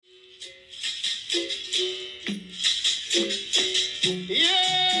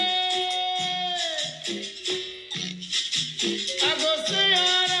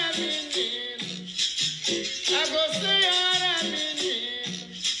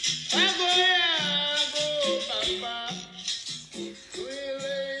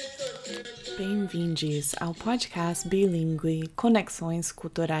Bem-vindos ao podcast bilíngue Conexões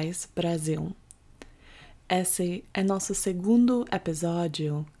Culturais Brasil. Esse é nosso segundo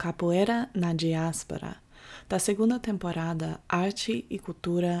episódio Capoeira na Diáspora, da segunda temporada Arte e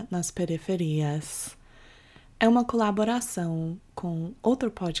Cultura nas Periferias. É uma colaboração com outro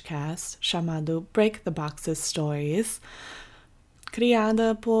podcast chamado Break the Boxes Stories,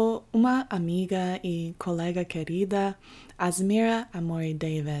 criada por uma amiga e colega querida, Asmira Amori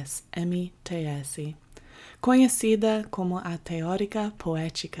Davis, MTS, conhecida como a Teórica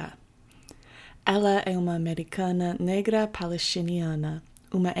Poética. Ela é uma americana negra palestiniana,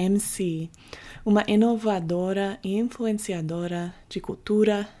 uma MC, uma inovadora e influenciadora de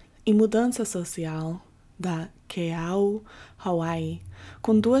cultura e mudança social da Keau, Hawaii,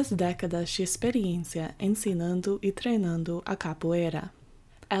 com 2 décadas de experiência ensinando e treinando a capoeira.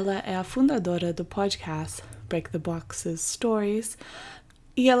 Ela é a fundadora do podcast Break the Boxes Stories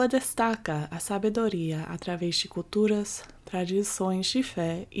e ela destaca a sabedoria através de culturas, tradições de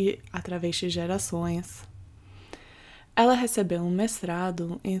fé e através de gerações. Ela recebeu um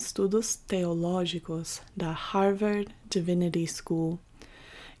mestrado em estudos teológicos da Harvard Divinity School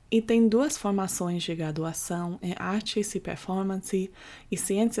e tem 2 formações de graduação em artes e performance e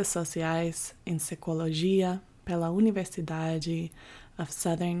ciências sociais em psicologia pela Universidade of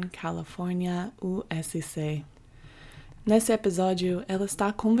Southern California, USC. Nesse episódio, ela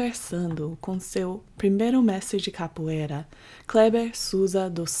está conversando com seu primeiro mestre de capoeira, Kleber Souza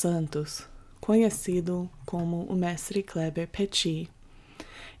dos Santos, conhecido como o mestre Kleber Petit.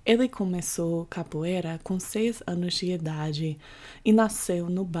 Ele começou capoeira com 6 anos de idade e nasceu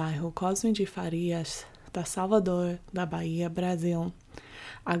no bairro Cosme de Farias, da Salvador, da Bahia, Brasil.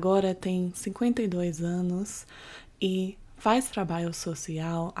 Agora tem 52 anos e faz trabalho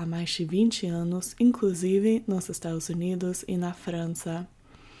social há mais de 20 anos, inclusive nos Estados Unidos e na França.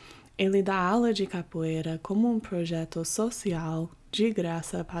 Ele dá aula de capoeira como um projeto social de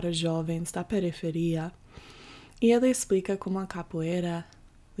graça para jovens da periferia e ele explica como a capoeira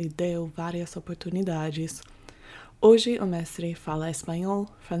lhe deu várias oportunidades. Hoje o mestre fala espanhol,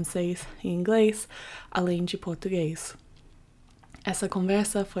 francês e inglês, além de português. Essa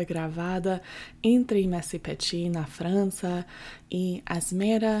conversa foi gravada entre Mestre Petit na França e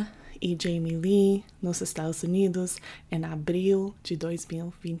Asmira e Jamie Lee nos Estados Unidos em abril de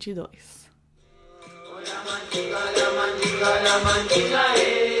 2022.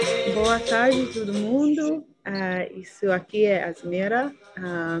 Boa tarde, todo mundo. Isso aqui é Asmira.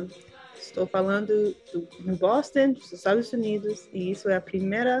 Estou falando no Boston, dos Estados Unidos, e isso é o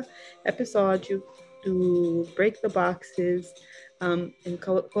primeiro episódio do Break the Boxes, em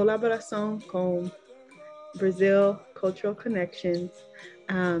colaboração com Brazil Cultural Connections,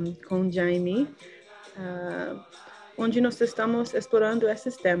 com Jaime, onde nós estamos explorando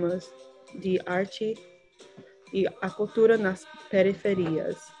esses temas de arte e a cultura nas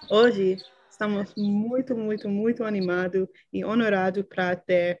periferias. Hoje estamos muito animados e honorados para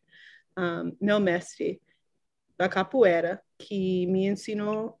ter meu mestre da capoeira, que me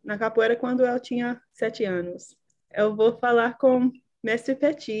ensinou na capoeira quando eu tinha 7 anos. Eu vou falar com Mestre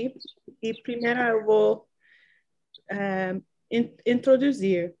Petit e primeiro eu vou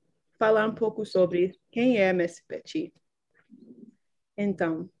falar um pouco sobre quem é Mestre Petit.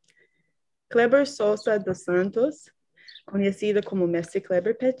 Então, Kleber Souza dos Santos, conhecida como Mestre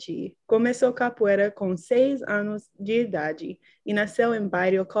Kleber Petit, começou capoeira com 6 anos de idade e nasceu em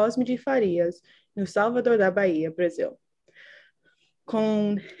bairro Cosme de Farias, no Salvador da Bahia, Brasil.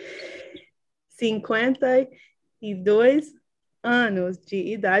 Com 52 anos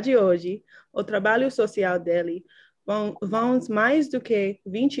de idade hoje, o trabalho social dele vão mais do que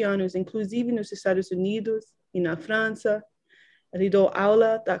 20 anos, inclusive nos Estados Unidos e na França. Ele deu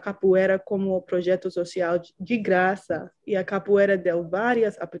aula da capoeira como projeto social de graça e a capoeira deu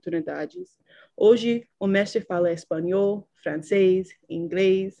várias oportunidades. Hoje, o mestre fala espanhol, francês,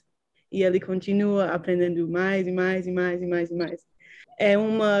 inglês e ele continua aprendendo mais e mais. É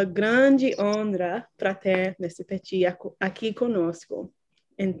uma grande honra para ter Mestre Petit aqui conosco.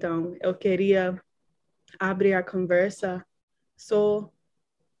 Então, eu queria abrir a conversa só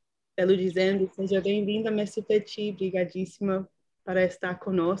pelo dizendo, seja bem-vinda, Mestre Petit, brigadíssima para estar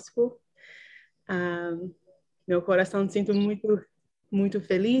conosco. Meu coração se sinto muito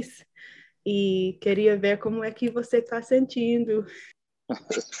feliz e queria ver como é que você está sentindo.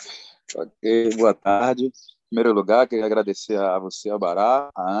 Boa tarde. Em primeiro lugar, queria agradecer a você, a Bará,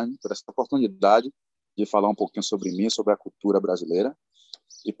 a Anne, por essa oportunidade de falar um pouquinho sobre mim, sobre a cultura brasileira,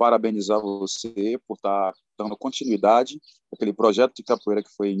 e parabenizar você por estar dando continuidade àquele projeto de capoeira que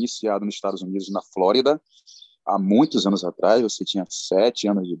foi iniciado nos Estados Unidos, na Flórida, há muitos anos atrás. Você tinha 7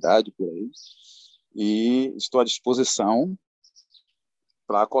 anos de idade, por aí, e estou à disposição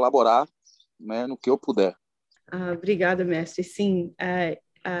para colaborar, né, no que eu puder. Obrigada, mestre. Sim,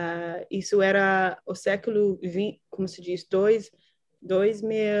 isso era o século XX, como se diz,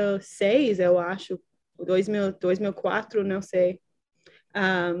 2006, eu acho, 2004, não sei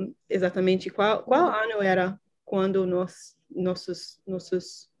exatamente qual ano era quando nossos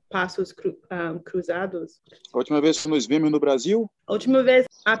passos cruzados. A última vez que nos vimos no Brasil?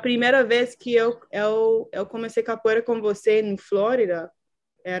 A primeira vez que eu comecei capoeira com você em Flórida,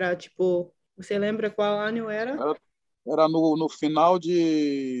 era tipo, você lembra qual ano era? Era no final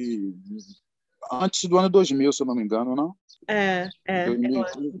de... Antes do ano 2000, se eu não me engano, não? 2000,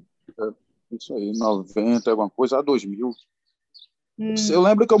 isso aí, 90, alguma coisa, a 2000. Eu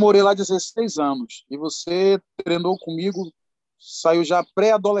lembro que eu morei lá 16 anos, e você treinou comigo, saiu já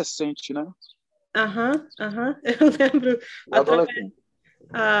pré-adolescente, né? Eu lembro. Adolescente.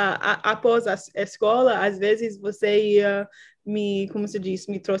 Após a escola, às vezes você ia como se diz,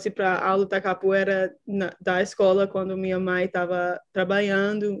 me trouxe para a aula da capoeira da escola quando minha mãe estava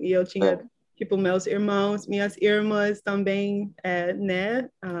trabalhando, e eu tinha, tipo, minhas irmãs também, né,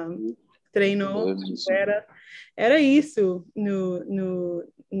 treinou. Era isso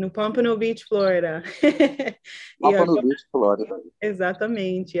no Pompano Beach, Florida. Pompano Beach, Florida.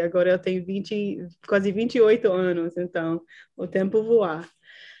 Exatamente. Agora eu tenho quase 28 anos, então o tempo voa.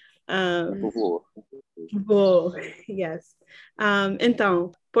 Vou, yes.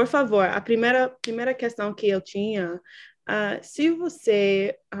 Então, por favor, a primeira questão que eu tinha, se o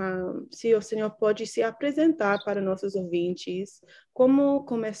senhor pode se apresentar para nossos ouvintes, como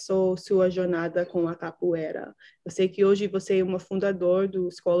começou sua jornada com a capoeira? Eu sei que hoje você é uma fundador do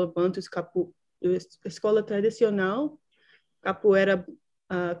Escola Bantus Escola Tradicional Capoeira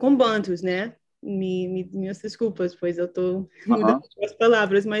com Bantus, né? Minhas desculpas, pois eu estou mudando as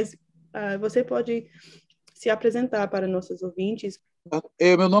palavras, mas você pode se apresentar para nossos ouvintes?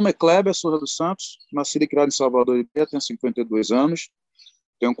 Meu nome é Kleber Souza dos Santos, nascido e criado em Salvador, tenho 52 anos,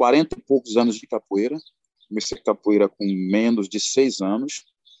 tenho 40 e poucos anos de capoeira. Comecei capoeira com menos de 6 anos,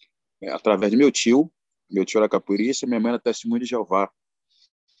 através de meu tio. Meu tio era capoeirista, minha mãe era testemunha de Jeová.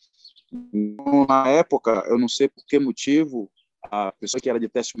 Então, na época, eu não sei por que motivo, a pessoa que era de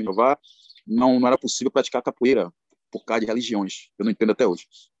testemunha de Jeová não era possível praticar capoeira por causa de religiões. Eu não entendo até hoje.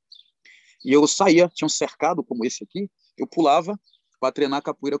 E eu saía, tinha um cercado como esse aqui, eu pulava para treinar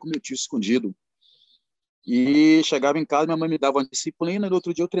capoeira com meu tio escondido. E chegava em casa, minha mãe me dava uma disciplina, e no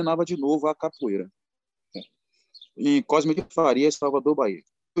outro dia eu treinava de novo a capoeira. Em Cosme de Faria, Salvador, Bahia.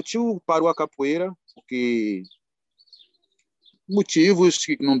 Meu tio parou a capoeira porque motivos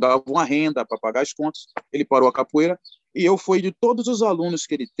que não davam a renda para pagar as contas, ele parou a capoeira, e eu fui, de todos os alunos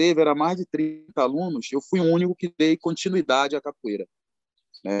que ele teve, era mais de 30 alunos, eu fui o único que dei continuidade à capoeira.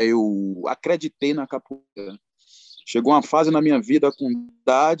 Eu acreditei na capoeira. Chegou uma fase na minha vida com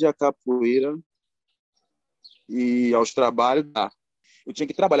idade à capoeira e aos trabalhos. Eu tinha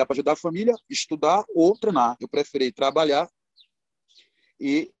que trabalhar para ajudar a família, estudar ou treinar. Eu preferi trabalhar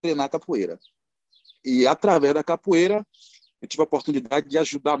e treinar capoeira. E através da capoeira, eu tive a oportunidade de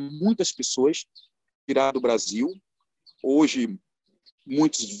ajudar muitas pessoas tirar do Brasil. Hoje,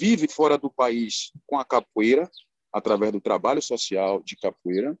 muitos vivem fora do país com a capoeira, através do trabalho social de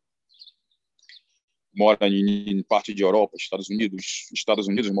capoeira. Mora em parte de Europa, Estados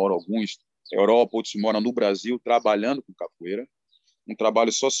Unidos moram alguns, Europa, outros moram no Brasil, trabalhando com capoeira. Um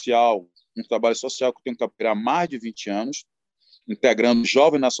trabalho social que eu tenho capoeira há mais de 20 anos, integrando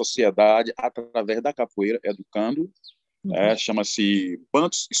jovens na sociedade através da capoeira, educando. Chama-se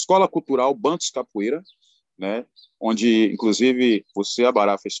Escola Cultural Bantus Capoeira, né? Onde, inclusive, você,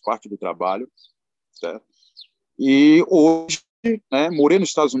 Abará, fez parte do trabalho. Certo? E hoje, morei nos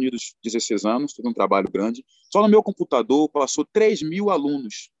Estados Unidos 16 anos, tive um trabalho grande. Só no meu computador passou 3.000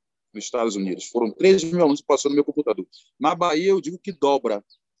 alunos nos Estados Unidos. Foram 3.000 alunos que passaram no meu computador. Na Bahia, eu digo que dobra,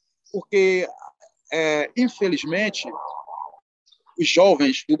 porque, infelizmente, os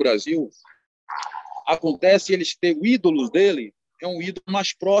jovens do Brasil, acontece eles terem o ídolo dele, é um ídolo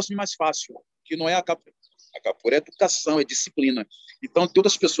mais próximo e mais fácil, que não é a capoeira. A capoeira é educação, é disciplina. Então, tem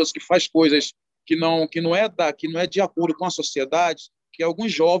outras pessoas que fazem coisas que não é de acordo com a sociedade, que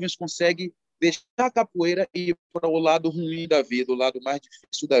alguns jovens conseguem deixar a capoeira e ir para o lado ruim da vida, o lado mais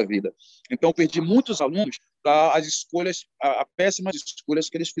difícil da vida. Então, eu perdi muitos alunos as escolhas, a péssimas escolhas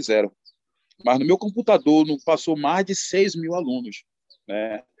que eles fizeram. Mas no meu computador não passou mais de 6 mil alunos,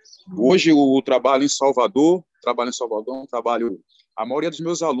 né? Hoje o trabalho em Salvador é um trabalho, a maioria dos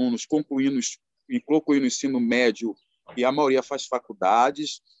meus alunos concluindo o ensino médio, e a maioria faz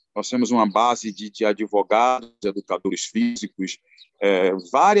faculdades. Nós temos uma base de advogados, educadores físicos,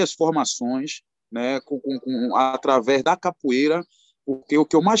 várias formações, né, através da capoeira, porque o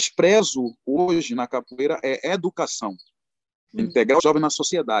que eu mais prezo hoje na capoeira é educação, integrar o jovem na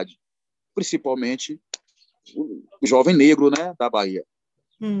sociedade, principalmente o jovem negro, né, da Bahia.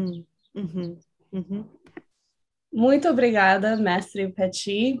 Muito obrigada, mestre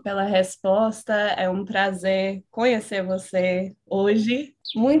Petit, pela resposta. É um prazer conhecer você hoje.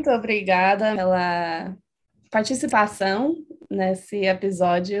 Muito obrigada pela participação nesse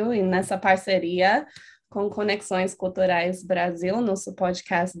episódio e nessa parceria com Conexões Culturais Brasil, nosso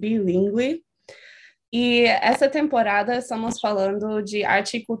podcast bilíngue. E essa temporada estamos falando de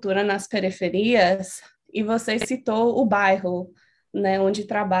arte e cultura nas periferias, e você citou o bairro, né, onde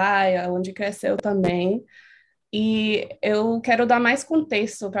trabalha, onde cresceu também. E eu quero dar mais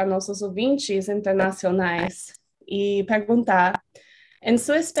contexto para nossos ouvintes internacionais e perguntar, em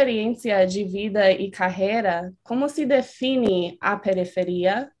sua experiência de vida e carreira, como se define a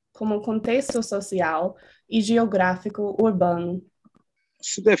periferia como contexto social e geográfico urbano?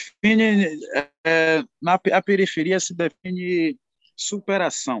 Se define, a periferia se define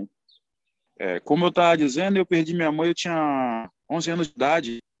superação. Como eu estava dizendo, eu perdi minha mãe, eu tinha 11 anos de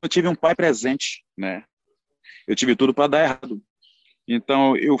idade, eu tive um pai presente, né? Eu tive tudo para dar errado.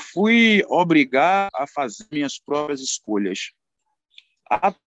 Então, eu fui obrigado a fazer minhas próprias escolhas.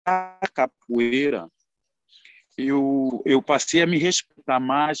 A capoeira, eu passei a me respeitar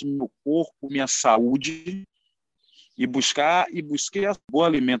mais meu corpo, minha saúde, e busquei a boa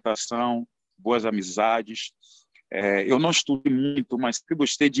alimentação, boas amizades. Eu não estudei muito, mas sempre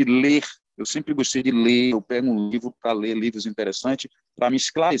gostei de ler. Eu sempre gostei de ler. Eu pego um livro para ler livros interessantes, para me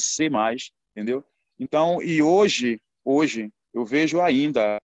esclarecer mais, entendeu? Então, e hoje eu vejo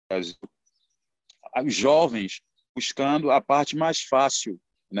ainda os jovens buscando a parte mais fácil,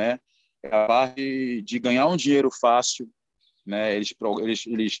 né? A parte de ganhar um dinheiro fácil, né?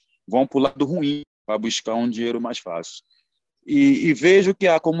 Eles vão para o lado ruim para buscar um dinheiro mais fácil. E vejo que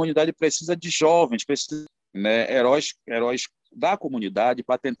a comunidade precisa de jovens, precisa, né, heróis da comunidade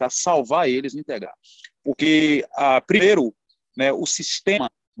para tentar salvar eles e integrar. Porque, primeiro, né, o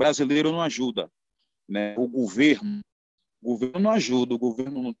sistema brasileiro não ajuda, né? O governo não ajuda, o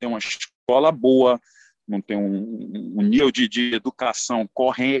governo não tem uma escola boa, não tem um nível de educação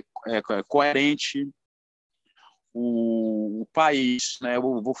coerente. O país, né,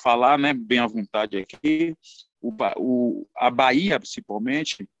 eu vou falar, né, bem à vontade aqui, a Bahia,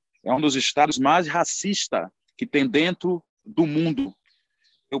 principalmente, é um dos estados mais racistas que tem dentro do mundo.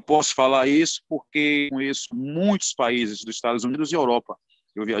 Eu posso falar isso porque conheço muitos países dos Estados Unidos e Europa.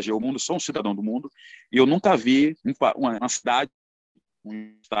 Eu viajei ao mundo, sou um cidadão do mundo, e eu nunca vi uma cidade, um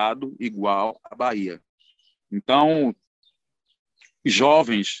estado igual à Bahia. Então,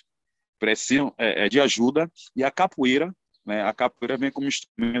 jovens precisam de ajuda, e a capoeira, né, a capoeira vem como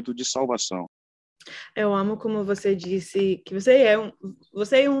instrumento de salvação. Eu amo como você disse que você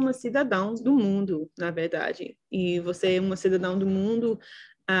é uma cidadã do mundo, na verdade, e você é uma cidadã do mundo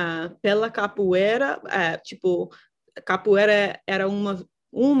pela capoeira. A capoeira era uma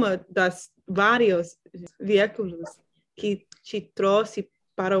das vários veículos que te trouxe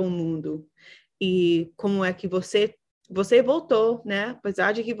para o mundo. E como é que você voltou, né?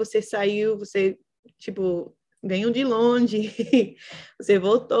 Apesar de que você saiu, você, veio de longe, você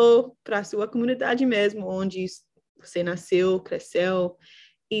voltou para a sua comunidade mesmo, onde você nasceu, cresceu,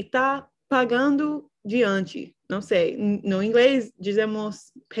 e está pagando diante. Não sei, no inglês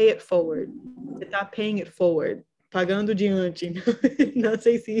dizemos pay it forward. Você está paying it forward, pagando diante. Não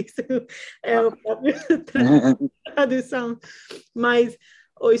sei se isso é a própria tradução, mas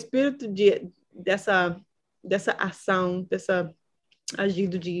o espírito dessa ação, dessa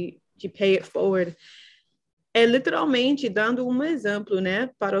agido de pay it forward, é literalmente dando um exemplo, né,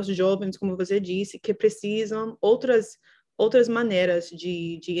 para os jovens, como você disse, que precisam outras maneiras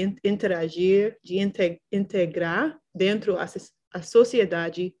de interagir, de integrar dentro a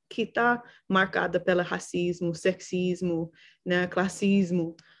sociedade que está marcada pelo racismo, sexismo, né,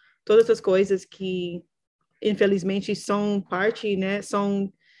 classismo, todas as coisas que, infelizmente, são parte, né,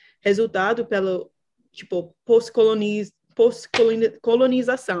 são resultado pelo,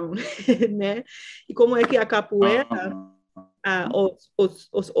 pós-colonização, né? E como é que a capoeira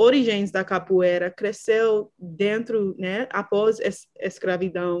os origens da capoeira cresceu dentro, né, após a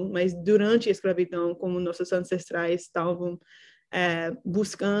escravidão, mas durante a escravidão, como nossos ancestrais estavam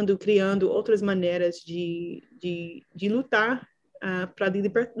buscando, criando outras maneiras de lutar para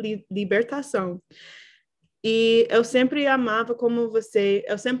libertação. E eu sempre amava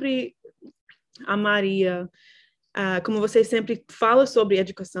eu sempre amaria como você sempre fala sobre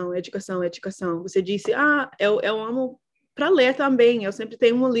educação, educação, educação. Você disse, eu amo para ler também. Eu sempre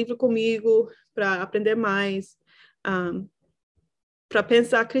tenho um livro comigo para aprender mais, para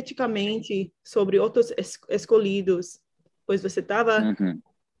pensar criticamente sobre outros escolhidos, pois você estava,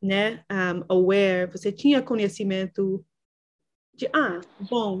 né, aware, você tinha conhecimento de,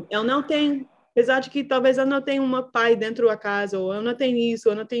 bom, eu não tenho, apesar de que talvez eu não tenha uma pai dentro da casa, ou eu não tenho isso,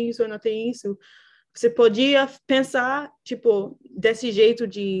 eu não tenho isso, eu não tenho isso. Você podia pensar, tipo, desse jeito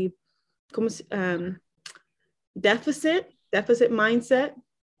de, como se, deficit mindset.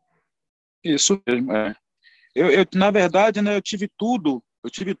 Isso mesmo, é. Na verdade, né, eu tive tudo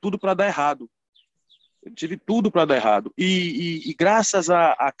para dar errado. Eu tive tudo para dar errado. E graças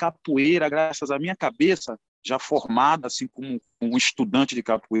à capoeira, graças à minha cabeça, já formada, assim, como um estudante de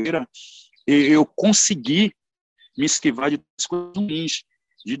capoeira, eu consegui me esquivar de coisas ruins,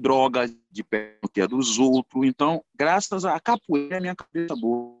 de drogas, de perder dos outros. Então, graças à capoeira, minha cabeça é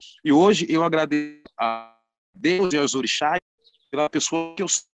boa. E hoje eu agradeço a Deus e aos orixás pela pessoa que eu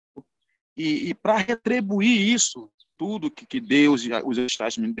sou. E para retribuir isso, tudo que Deus e os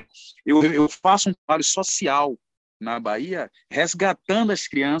orixás me dão, eu faço um trabalho social na Bahia, resgatando as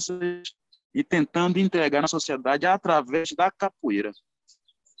crianças e tentando entregar na sociedade através da capoeira.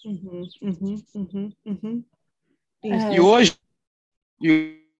 E hoje,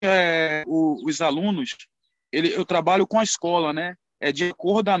 os alunos, eu trabalho com a escola, né? É de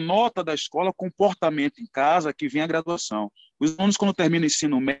acordo com a nota da escola, comportamento em casa, que vem a graduação. Os alunos, quando terminam o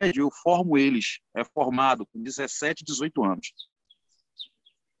ensino médio, eu formo eles, formado com 17, 18 anos.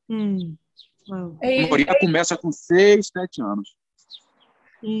 Wow. A maioria começa com 6, 7 anos.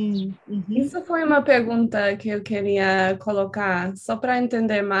 Isso foi uma pergunta que eu queria colocar, só para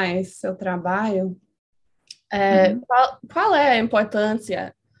entender mais seu trabalho. Qual é a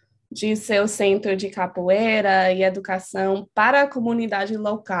importância de ser o centro de capoeira e educação para a comunidade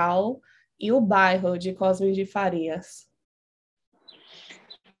local e o bairro de Cosme de Farias?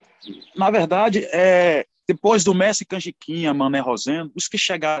 Na verdade, depois do Messi Canjiquinha, Mané Rosendo,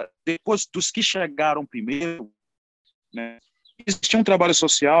 depois dos que chegaram primeiro, né, existia um trabalho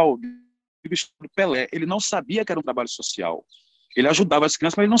social do Pelé. Ele não sabia que era um trabalho social. Ele ajudava as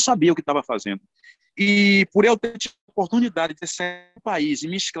crianças, mas ele não sabia o que estava fazendo. E por eu ter tido a oportunidade de ser no país e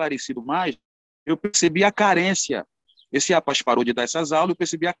me esclarecido mais, eu percebi a carência. Esse rapaz parou de dar essas aulas, eu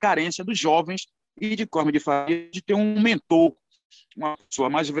percebi a carência dos jovens e de Cosme de Farias de ter um mentor, uma pessoa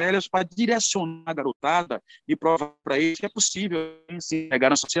mais velha, para direcionar a garotada e provar para eles que é possível se pegar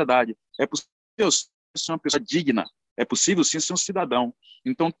na sociedade, é possível ser uma pessoa digna, é possível sim ser um cidadão.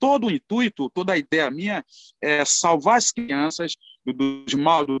 Então, todo o intuito, toda a ideia minha é salvar as crianças dos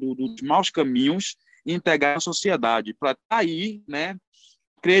maus caminhos e integrar a sociedade. Para aí, né,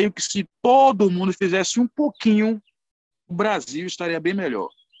 creio que se todo mundo fizesse um pouquinho, o Brasil estaria bem melhor.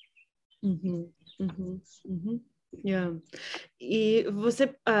 Yeah. E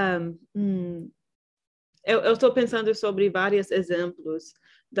você... eu estou pensando sobre vários exemplos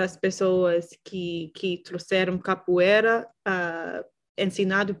das pessoas que trouxeram capoeira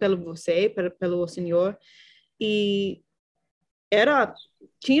ensinado pelo senhor, e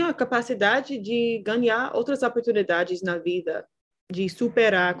tinha a capacidade de ganhar outras oportunidades na vida, de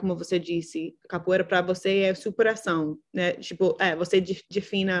superar, como você disse, capoeira para você é superação, né? Tipo, você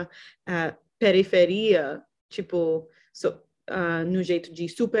defina a periferia, tipo, no jeito de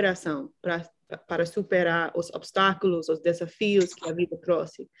superação, para superar os obstáculos, os desafios que a vida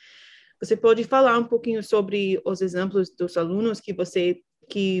trouxe. Você pode falar um pouquinho sobre os exemplos dos alunos que você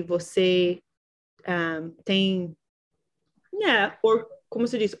tem, como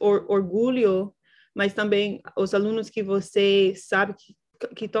se diz, orgulho, mas também os alunos que você sabe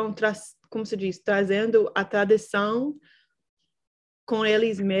que estão, como se diz, trazendo a tradição com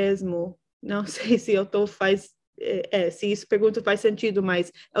eles mesmos. Não sei se se isso pergunta faz sentido,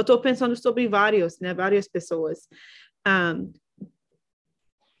 mas eu estou pensando sobre várias pessoas.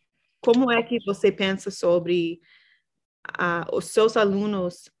 Como é que você pensa sobre os seus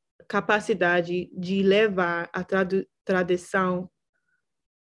alunos capacidade de levar a tradição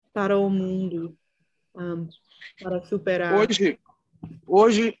para o mundo, para superar?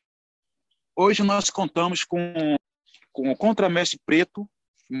 Hoje nós contamos com o contramestre preto,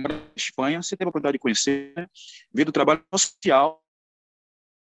 mora na Espanha, você teve a oportunidade de conhecer, né? Veio do trabalho social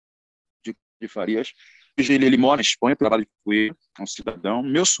de Farias. Hoje ele mora na Espanha, trabalha de capoeira, é um cidadão,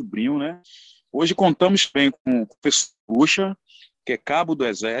 meu sobrinho, né? Hoje contamos bem com o professor Puxa, que é cabo do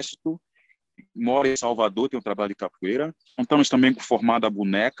Exército, mora em Salvador, tem um trabalho de capoeira. Contamos também com formada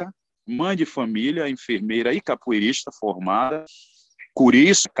boneca, mãe de família, enfermeira e capoeirista formada,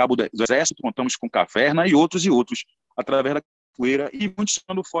 Curiça, cabo do Exército, contamos com Caverna e outros, através da capoeira, e muitos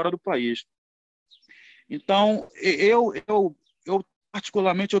estando fora do país. Então, eu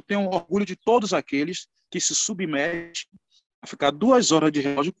particularmente, eu tenho orgulho de todos aqueles que se submetem a ficar 2 horas de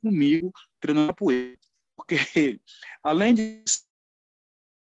relógio comigo treinando capoeira. Porque, além de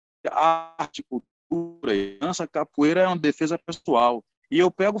arte, cultura e dança, capoeira é uma defesa pessoal. E eu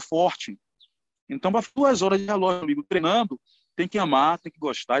pego forte. Então, para 2 horas de relógio comigo treinando, tem que amar, tem que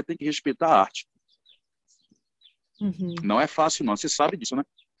gostar e tem que respeitar a arte. Uhum. Não é fácil, não. Você sabe disso, né?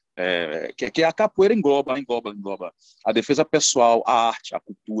 Que a capoeira engloba a defesa pessoal, a arte, a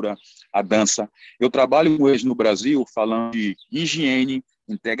cultura, a dança. Eu trabalho hoje no Brasil falando de higiene,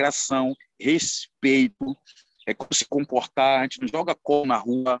 integração, respeito, como se comportar, a gente não joga cola na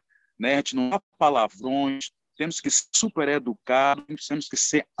rua, né? A gente não dá palavrões, temos que ser super educados, temos que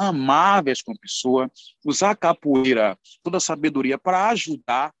ser amáveis com a pessoa, usar a capoeira, toda a sabedoria para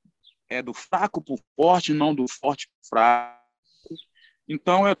ajudar, do fraco para o forte, não do forte para o fraco.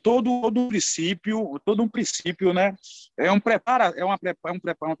 Então, é todo um princípio, né? Uma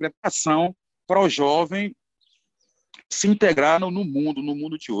preparação para o jovem se integrar no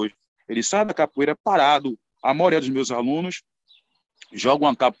mundo de hoje. Ele sai da capoeira parado. A maioria dos meus alunos jogam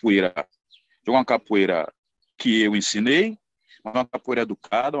uma capoeira que eu ensinei, uma capoeira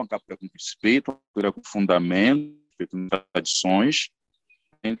educada, uma capoeira com respeito, uma capoeira com fundamento, com tradições.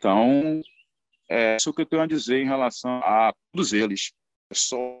 Então, é isso que eu tenho a dizer em relação a todos eles. É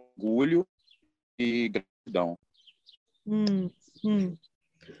só orgulho e gratidão.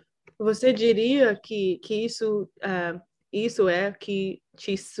 Você diria que isso é que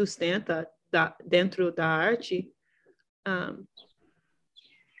te sustenta dentro da arte?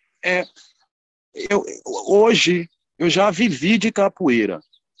 Hoje, eu já vivi de capoeira,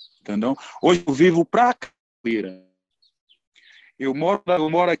 entendeu? Hoje eu vivo para capoeira. Eu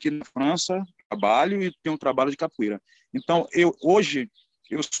moro aqui na França, trabalho e tenho um trabalho de capoeira. Então, hoje,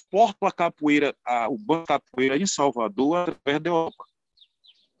 eu suporto a capoeira, o banco capoeira em Salvador através da Europa.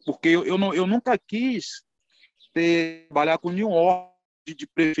 Porque eu nunca quis trabalhar com nenhum órgão de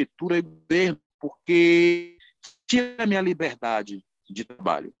prefeitura e governo, porque tira a minha liberdade de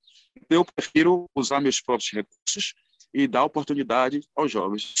trabalho. Então, eu prefiro usar meus próprios recursos e dar oportunidade aos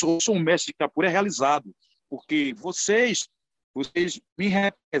jovens. Sou um mestre de capoeira realizado, porque vocês me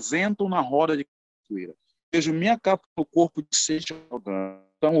representam na roda de capoeira. Vejo minha capa no corpo de 6 jogando.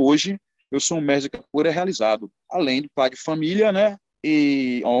 Então, hoje, eu sou um mestre de capoeira realizado, além de pai de família, né?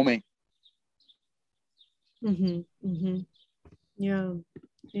 E homem. Yeah.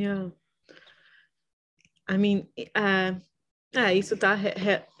 I mean, isso está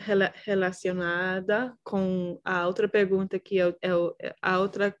relacionada com a outra pergunta que a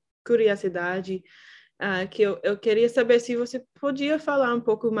outra curiosidade que eu queria saber se você podia falar um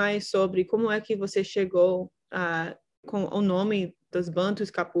pouco mais sobre como é que você chegou com o nome dos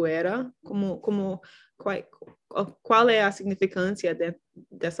Bantus Capoeira, qual é a significância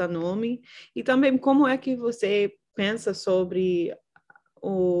dessa nome, e também como é que você pensa sobre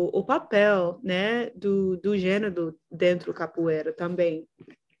o papel, né, do gênero dentro do capoeira também.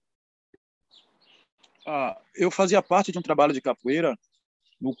 Eu fazia parte de um trabalho de capoeira,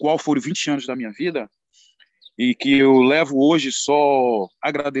 no qual foram 20 anos da minha vida, e que eu levo hoje só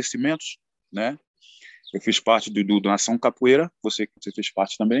agradecimentos, né? Eu fiz parte do Nação Capoeira, você fez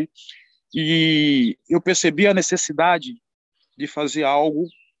parte também, e eu percebi a necessidade de fazer algo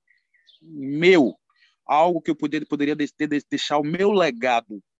meu, algo que eu poderia deixar o meu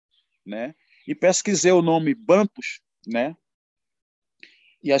legado, né? E pesquisei o nome Bantus, né?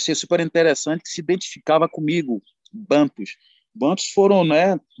 E achei super interessante que se identificava comigo, Bantus. Bantus foram,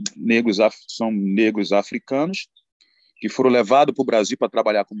 né, são negros africanos que foram levados para o Brasil para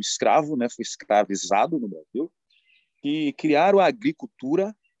trabalhar como escravo, né? Foi escravizado no Brasil, e criaram a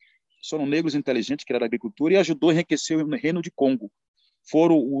agricultura. Foram negros inteligentes que criaram a agricultura e ajudou a enriquecer o reino de Congo.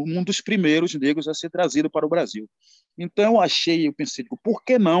 Foram um dos primeiros negros a ser trazido para o Brasil. Então eu pensei, por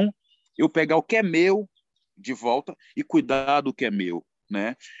que não eu pegar o que é meu de volta e cuidar do que é meu,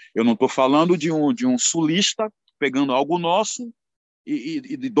 né? Eu não estou falando de um sulista pegando algo nosso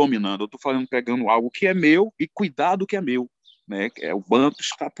e dominando. Eu estou falando pegando algo que é meu e cuidar do que é meu, né? Que é o Bantus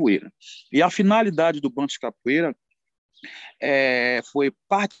Capoeira. E a finalidade do Bantus Capoeira foi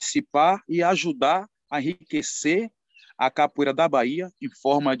participar e ajudar a enriquecer a capoeira da Bahia em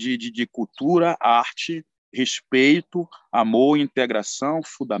forma de cultura, arte, respeito, amor, integração,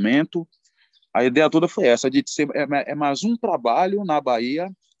 fundamento. A ideia toda foi essa, de ser mais um trabalho na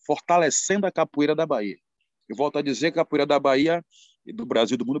Bahia, fortalecendo a capoeira da Bahia. Eu volto a dizer que a capoeira da Bahia, do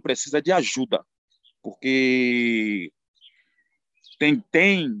Brasil e do mundo, precisa de ajuda, porque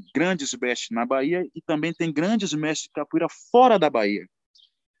tem grandes mestres na Bahia e também tem grandes mestres de capoeira fora da Bahia.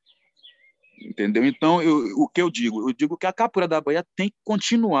 Entendeu? Então, o que eu digo? Eu digo que a capoeira da Bahia tem que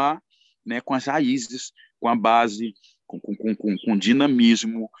continuar, né, com as raízes, com a base, com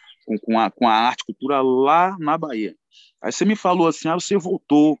dinamismo, com a arte, cultura lá na Bahia. Aí você me falou assim, você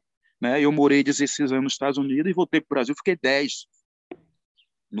voltou, né? Eu morei 16 anos nos Estados Unidos e voltei para o Brasil, fiquei 10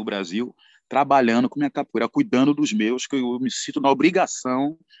 no Brasil, trabalhando com minha capoeira, cuidando dos meus, que eu me sinto na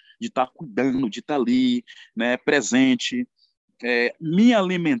obrigação de estar cuidando, de estar ali, né, presente, me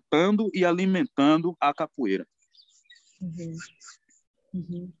alimentando e alimentando a capoeira. Uhum.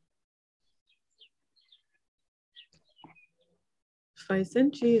 Uhum. Faz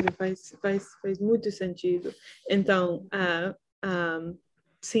sentido, faz muito sentido. Então,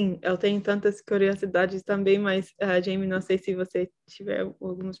 sim, eu tenho tantas curiosidades também, mas, Jamie, não sei se você tiver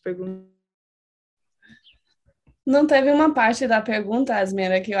algumas perguntas. Não teve uma parte da pergunta,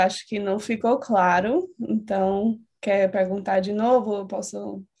 Asmira, que eu acho que não ficou claro, então quer perguntar de novo? Eu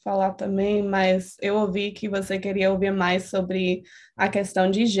posso falar também, mas eu ouvi que você queria ouvir mais sobre a questão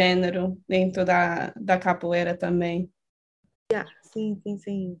de gênero dentro da capoeira também.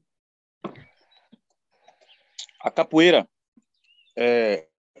 Sim. A capoeira é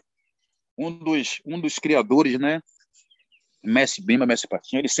um dos criadores, né, Mestre Bimba, Mestre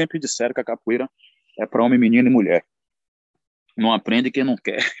Patinha, eles sempre disseram que a capoeira é para homem, menino e mulher. Não aprende quem não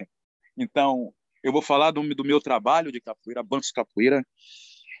quer. Então, eu vou falar do meu trabalho de capoeira, Bantos Capoeira.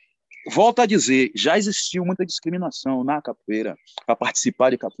 Volto a dizer, já existiu muita discriminação na capoeira, para participar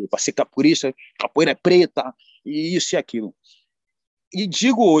de capoeira, para ser capoeirista, capoeira é preta, e isso e aquilo. E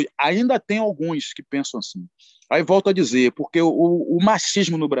digo hoje, ainda tem alguns que pensam assim. Aí volto a dizer, porque o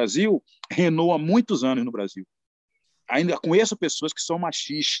machismo no Brasil reinou há muitos anos no Brasil. Ainda conheço pessoas que são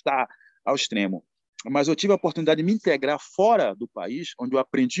machistas ao extremo, mas eu tive a oportunidade de me integrar fora do país, onde eu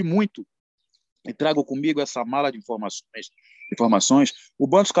aprendi muito e trago comigo essa mala de informações. O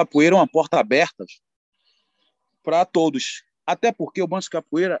Bandos Capoeira é uma porta aberta para todos, até porque o Bandos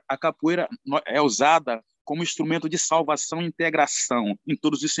Capoeira, a capoeira é usada como instrumento de salvação e integração em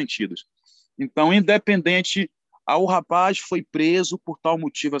todos os sentidos. Então, independente, o rapaz foi preso por tal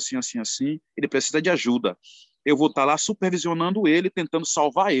motivo, assim, ele precisa de ajuda. Eu vou estar lá supervisionando ele, tentando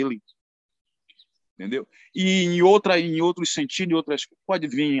salvar ele. Entendeu? E em outros sentidos, pode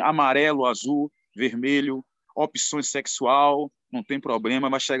vir amarelo, azul, vermelho, opções sexual, não tem problema,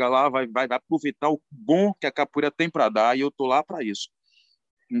 mas chega lá, vai aproveitar o bom que a capoeira tem para dar, e eu estou lá para isso.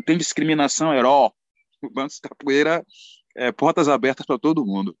 Não tem discriminação, herói. O Bandos Capoeira portas abertas para todo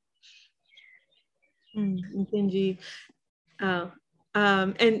mundo. Entendi.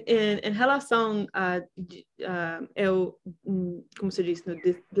 Em relação a como se diz,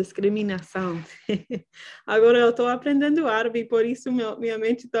 discriminação, agora eu estou aprendendo árabe, por isso minha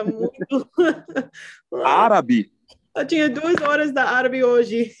mente está muito... Árabe? Eu tinha 2 horas da árabe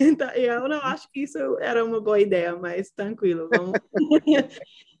hoje, então, eu não acho que isso era uma boa ideia, mas tranquilo,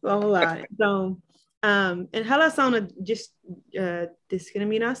 vamos lá. Então, em relação à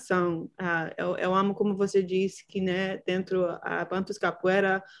discriminação, eu amo como você disse que, né, dentro da Bantus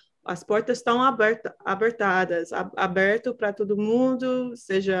Capoeira, as portas estão abertas, aberto para todo mundo,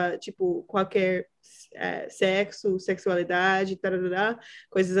 seja, tipo, qualquer sexo, sexualidade, tarará,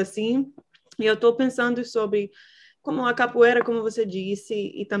 coisas assim. E eu estou pensando sobre como a capoeira, como você disse,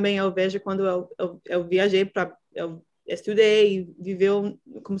 e também eu vejo quando eu viajei para... Eu estudei, viveu,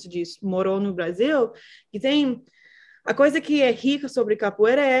 como se diz, morou no Brasil, e tem... A coisa que é rica sobre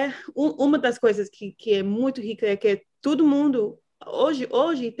capoeira uma das coisas que é muito rica é que todo mundo,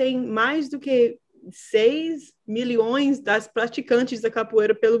 hoje tem mais do que 6 milhões das praticantes da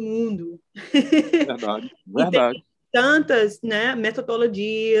capoeira pelo mundo. Verdade. Tantas, né,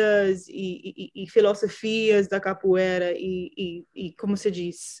 metodologias e filosofias da capoeira e como se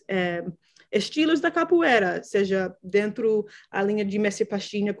diz, estilos da capoeira, seja dentro a linha de Mestre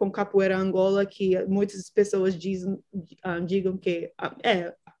Pastinha com capoeira Angola, que muitas pessoas digam que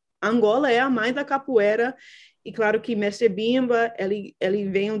Angola é a mãe da capoeira, e claro que Mestre Bimba, ele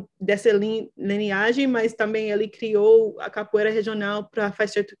vem dessa lineagem, mas também ele criou a capoeira regional para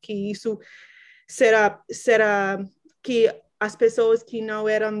fazer certo que isso será que as pessoas que não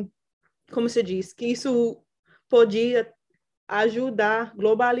eram, como se diz, que isso podia ajudar a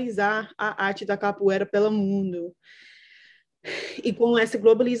globalizar a arte da capoeira pelo mundo. E com essa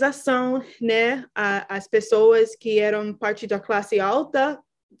globalização, né, as pessoas que eram parte da classe alta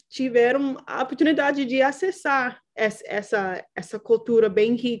tiveram a oportunidade de acessar essa cultura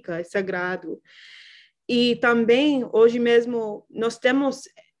bem rica, esse sagrado. E também, hoje mesmo, nós temos,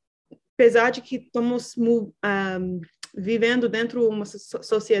 apesar de que estamos vivendo dentro de uma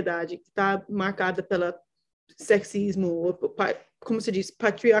sociedade que está marcada pelo sexismo, ou, como se diz,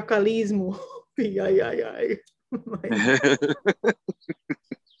 patriarcalismo,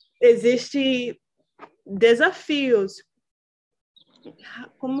 Existem desafios.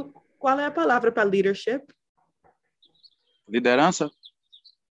 Qual é a palavra para leadership? Liderança?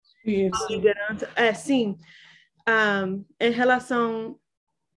 Isso. Liderança. Sim. Em relação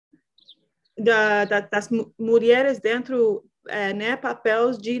das mulheres dentro, né,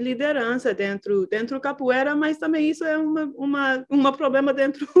 papéis de liderança dentro do capoeira, mas também isso é um problema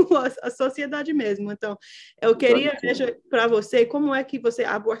dentro da sociedade mesmo. Então, eu queria ver para você como é que você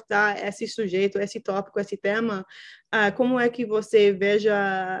abordar esse sujeito, esse tópico, esse tema, como é que você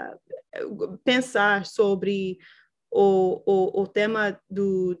pensar sobre o tema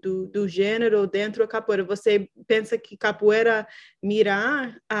do gênero dentro da capoeira. Você pensa que capoeira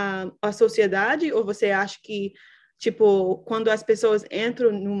mirar a sociedade, ou você acha que, tipo, quando as pessoas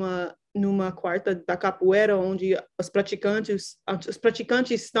entram numa quarta da capoeira, onde os praticantes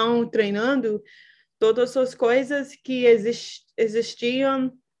estão treinando, todas as coisas que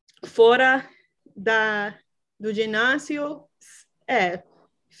existiam fora do ginásio,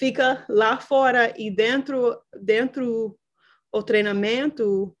 fica lá fora, e dentro o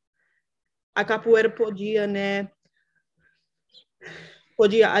treinamento, a capoeira podia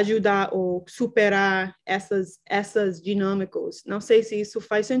ajudar ou superar essas dinâmicas. Não sei se isso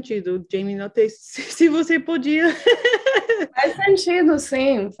faz sentido, Jamie, não sei se você podia... Faz sentido,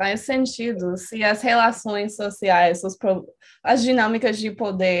 sim, faz sentido. Se as relações sociais, as dinâmicas de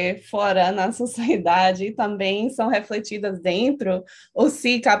poder fora na sociedade também são refletidas dentro, ou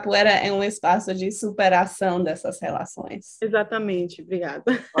se capoeira é um espaço de superação dessas relações. Exatamente, obrigada.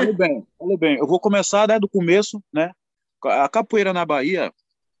 Olha bem. Eu vou começar, né, do começo, né? A capoeira na Bahia,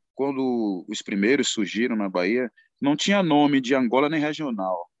 quando os primeiros surgiram na Bahia, não tinha nome de Angola nem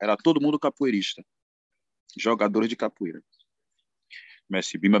regional. Era todo mundo capoeirista. Jogadores de capoeira.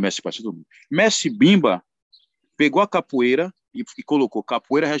 Mestre Bimba, Mestre Pati, todo mundo. Mestre Bimba pegou a capoeira e colocou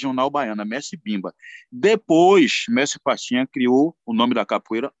Capoeira Regional Baiana, Mestre Bimba. Depois, Mestre Patinha criou o nome da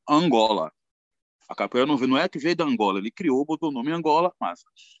capoeira Angola. A capoeira não é que veio da Angola, ele criou, botou o nome Angola, massa.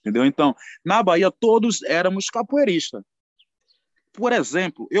 Entendeu? Então, na Bahia, todos éramos capoeiristas. Por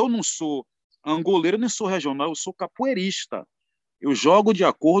exemplo, eu não sou angoleiro, nem sou regional, eu sou capoeirista. Eu jogo de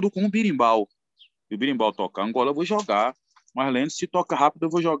acordo com o birimbau. Se o birimbau tocar Angola, eu vou jogar mais lento. Se toca rápido, eu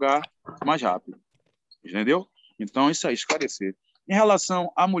vou jogar mais rápido. Entendeu? Então, isso aí, esclarecer. Em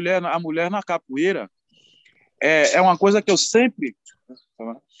relação à mulher na capoeira, é uma coisa que eu sempre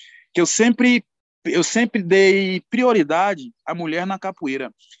dei prioridade à mulher na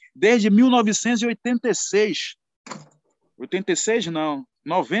capoeira. Desde 1986,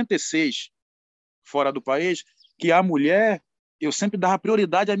 96, fora do país, que a mulher, eu sempre dava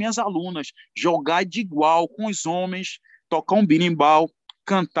prioridade às minhas alunas, jogar de igual com os homens, tocar um birimbau,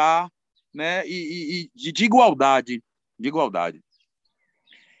 cantar, né, e de igualdade.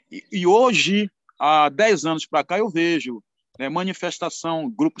 E hoje, há 10 anos para cá, eu vejo, né, manifestação,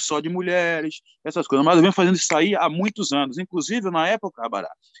 grupo só de mulheres, essas coisas, mas eu venho fazendo isso aí há muitos anos. Inclusive, na época,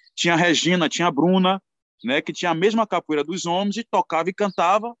 tinha a Regina, tinha a Bruna, né, que tinha a mesma capoeira dos homens, e tocava e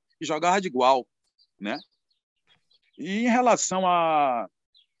cantava e jogava de igual, né? E em relação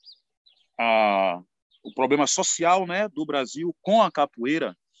o problema social, né, do Brasil com a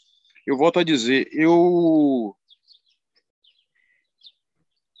capoeira, eu volto a dizer, eu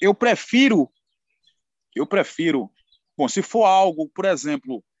prefiro, bom, se for algo, por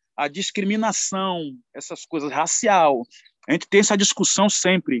exemplo, a discriminação, essas coisas racial, a gente tem essa discussão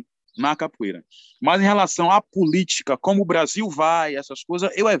sempre na capoeira. Mas em relação à política, como o Brasil vai, essas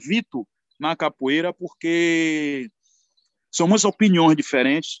coisas, eu evito na capoeira porque são muitas opiniões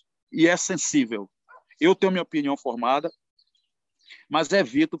diferentes e é sensível. Eu tenho minha opinião formada, mas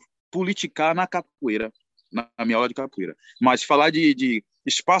evito politicar na capoeira, na minha aula de capoeira. Mas falar de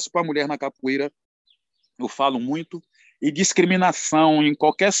espaço para a mulher na capoeira, eu falo muito, e discriminação em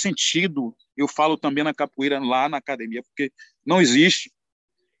qualquer sentido, eu falo também na capoeira, lá na academia, porque não existe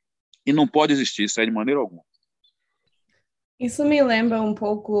e não pode existir, isso aí de maneira alguma. Isso me lembra um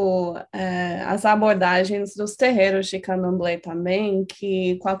pouco as abordagens dos terreiros de candomblé também,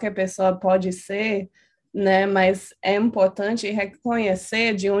 que qualquer pessoa pode ser né? Mas é importante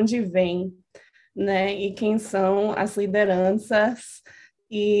reconhecer de onde vem, né? E quem são as lideranças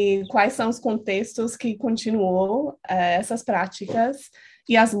e quais são os contextos que continuou essas práticas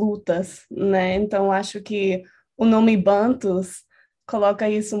e as lutas, né? Então, acho que o nome Bantus coloca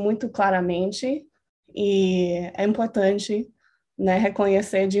isso muito claramente e é importante, né,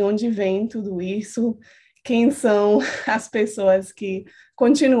 reconhecer de onde vem tudo isso, quem são as pessoas que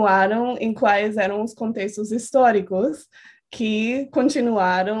continuaram e quais eram os contextos históricos que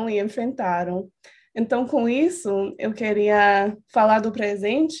continuaram e enfrentaram. Então, com isso, eu queria falar do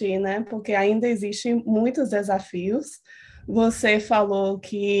presente, né? Porque ainda existem muitos desafios. Você falou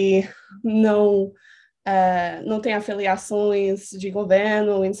que não não tem afiliações de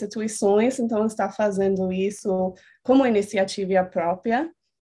governo, instituições, então está fazendo isso como iniciativa própria.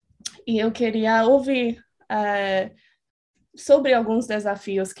 E eu queria ouvir sobre alguns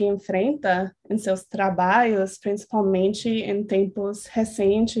desafios que enfrenta em seus trabalhos, principalmente em tempos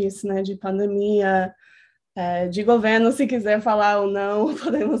recentes, né, de pandemia, de governo, se quiser falar ou não,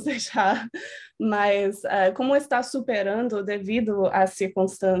 podemos deixar, mas como está superando devido às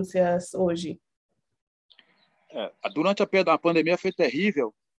circunstâncias hoje? Durante a pandemia foi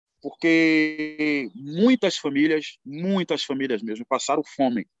terrível, porque muitas famílias mesmo, passaram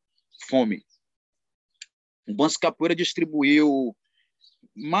fome. Fome. O Banco Capoeira distribuiu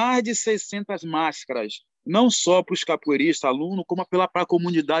mais de 600 máscaras, não só para os capoeiristas, alunos, como para a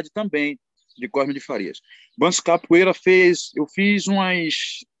comunidade também de Cosme de Farias. Banco Capoeira eu fiz umas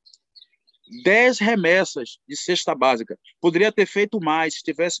 10 remessas de cesta básica. Poderia ter feito mais, se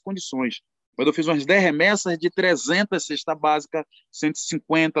tivesse condições. Mas eu fiz umas 10 remessas de 300 cesta básica,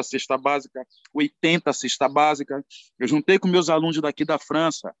 150 cesta básica, 80 cesta básica. Eu juntei com meus alunos daqui da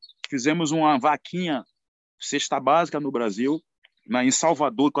França, fizemos uma vaquinha cesta básica no Brasil, em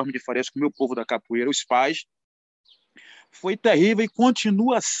Salvador, Cosme de Farias, com o meu povo da capoeira, os pais. Foi terrível e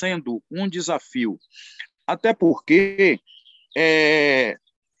continua sendo um desafio. Até porque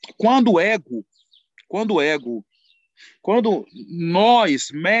quando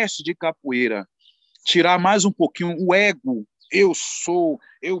nós, mestres de capoeira, tirar mais um pouquinho o ego, eu sou,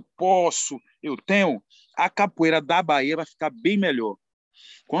 eu posso, eu tenho, a capoeira da Bahia vai ficar bem melhor.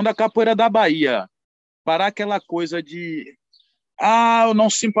 Quando a capoeira da Bahia parar aquela coisa de eu não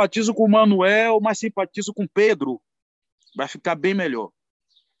simpatizo com o Manuel, mas simpatizo com o Pedro, vai ficar bem melhor.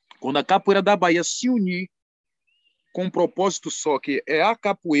 Quando a capoeira da Bahia se unir com um propósito só, que é a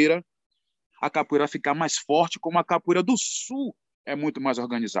capoeira vai ficar mais forte, como a capoeira do Sul é muito mais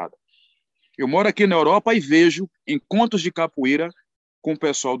organizada. Eu moro aqui na Europa e vejo encontros de capoeira com o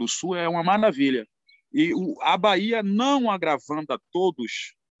pessoal do Sul, é uma maravilha. E a Bahia, não agravando a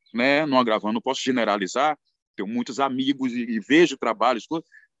todos, né? Não agravando, não posso generalizar, tenho muitos amigos e vejo trabalhos,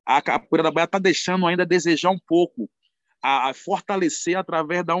 a capoeira da Bahia está deixando ainda a desejar um pouco, a fortalecer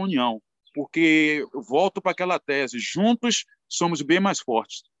através da união, porque eu volto para aquela tese, juntos somos bem mais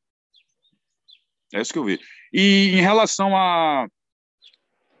fortes. É isso que eu vejo. E em relação a,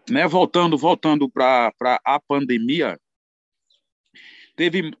 né, voltando para a pandemia,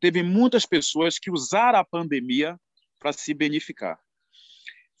 teve muitas pessoas que usaram a pandemia para se beneficiar.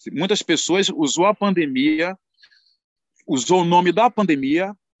 Muitas pessoas usou a pandemia, usou o nome da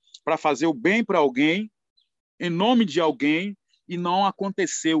pandemia para fazer o bem para alguém, em nome de alguém, e não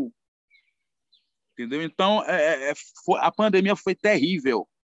aconteceu. Entendeu? Então, a pandemia foi terrível.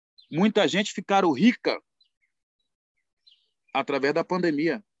 Muita gente ficaram rica através da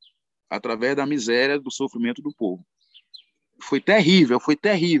pandemia, através da miséria, do sofrimento do povo. Foi terrível, foi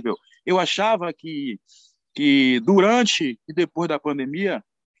terrível. Eu achava que durante e depois da pandemia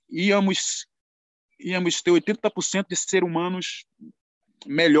íamos ter 80% de seres humanos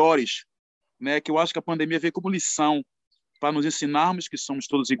melhores, né? Que eu acho que a pandemia veio como lição para nos ensinarmos que somos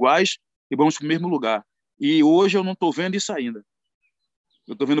todos iguais e vamos para o mesmo lugar. E hoje eu não estou vendo isso ainda.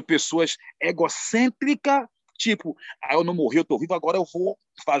 Eu estou vendo pessoas egocêntricas, tipo, eu não morri, eu estou vivo, agora eu vou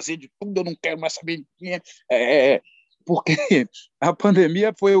fazer de tudo, eu não quero mais saber de quem é. Porque a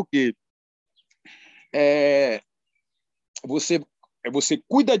pandemia foi o quê? Você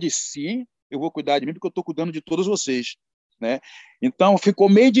cuida de si, eu vou cuidar de mim porque eu estou cuidando de todos vocês, né? Então, ficou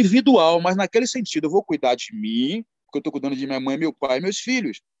meio individual, mas naquele sentido, eu vou cuidar de mim, porque eu estou cuidando de minha mãe, meu pai e meus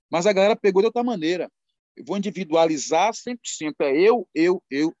filhos. Mas a galera pegou de outra maneira. Eu vou individualizar 100%, eu.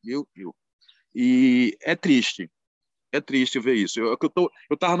 E é triste ver isso. Eu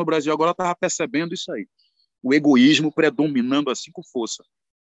estava no Brasil agora, eu estava percebendo isso aí. O egoísmo predominando assim com força.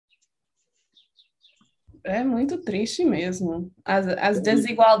 É muito triste mesmo. As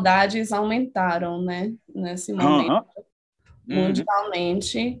desigualdades aumentaram, né? Nesse momento,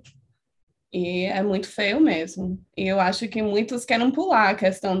 mundialmente. E é muito feio mesmo. E eu acho que muitos querem pular a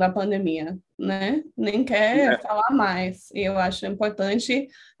questão da pandemia, né? Nem quer falar mais. E eu acho importante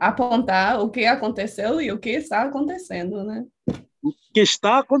apontar o que aconteceu e o que está acontecendo, né? O que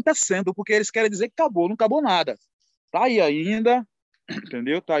está acontecendo, porque eles querem dizer que acabou, não acabou nada. Tá aí ainda,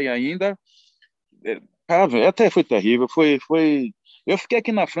 entendeu? Tá aí ainda. Até foi terrível. Eu fiquei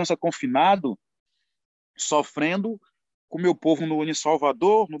aqui na França confinado, sofrendo com o meu povo em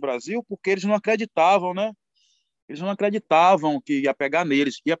Salvador, no Brasil, porque eles não acreditavam, né? Eles não acreditavam que ia pegar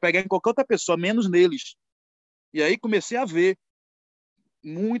neles, ia pegar em qualquer outra pessoa, menos neles. E aí comecei a ver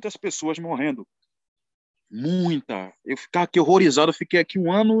muitas pessoas morrendo. Muita. Eu ficar aqui horrorizado, eu fiquei aqui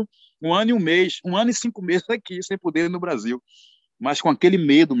um ano e um mês, um ano e 5 meses aqui, sem poder ir no Brasil. Mas com aquele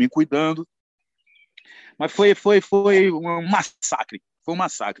medo, me cuidando. Mas foi um massacre. Foi um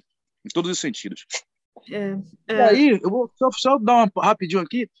massacre, em todos os sentidos. E aí, eu vou só dar uma rapidinho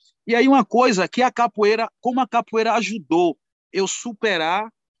aqui. E aí, uma coisa que a capoeira, como a capoeira ajudou eu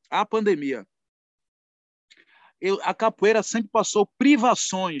superar a pandemia. A capoeira sempre passou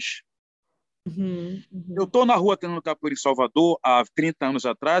privações. Eu estou na rua treinando capoeira em Salvador, há 30 anos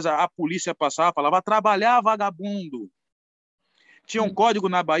atrás, a polícia passava, falava, trabalhar, vagabundo. Tinha um código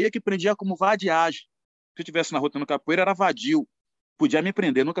na Bahia que prendia como vadiagem. Se eu estivesse na rua treinando capoeira, era vadio. Podia me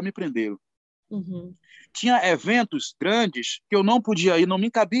prender, nunca me prenderam. Tinha eventos grandes que eu não podia ir, não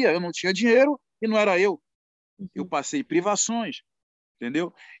me cabia, eu não tinha dinheiro e não era eu. Eu passei privações,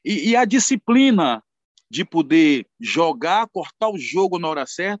 entendeu? E a disciplina de poder jogar, cortar o jogo na hora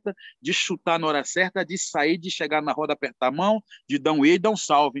certa, de chutar na hora certa, de sair, de chegar na roda, apertar a mão, de dar um e dar um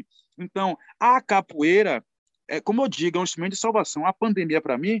salve. Então, a capoeira, como eu digo, é um instrumento de salvação. A pandemia,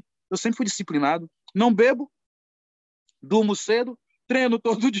 para mim, eu sempre fui disciplinado. Não bebo, durmo cedo, treino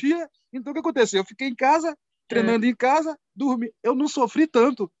todo dia. Então, o que aconteceu? Eu fiquei em casa, treinando em casa, dormi. Eu não sofri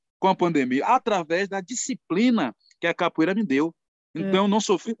tanto com a pandemia, através da disciplina que a capoeira me deu. Então,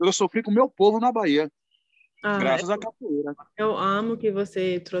 eu sofri com o meu povo na Bahia. Graças à capoeira. Eu amo que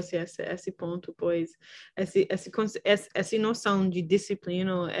você trouxe esse ponto, pois essa noção de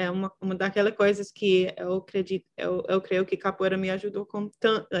disciplina é uma daquelas coisas que eu acredito, eu creio que capoeira me ajudou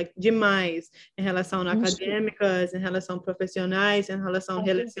demais em relação a acadêmicas, em relação profissionais, em relação a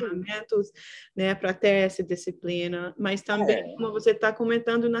relacionamentos, né, para ter essa disciplina, mas também, como você está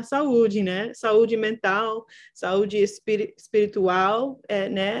comentando, na saúde, né, saúde mental, saúde espiritual,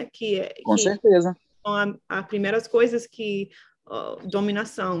 né, Com certeza. São as primeiras coisas que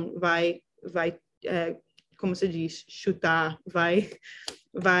dominação vai como se diz, chutar,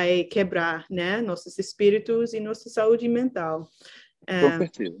 vai quebrar, né, nossos espíritos e nossa saúde mental. Com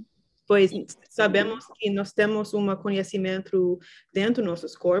certeza. Pois sabemos que nós temos um conhecimento dentro dos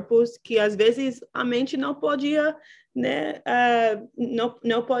nossos corpos que às vezes a mente não podia, né,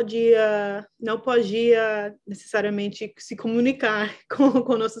 não podia necessariamente se comunicar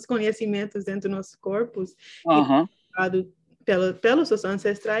com nossos conhecimentos dentro dos nossos corpos, pelos seus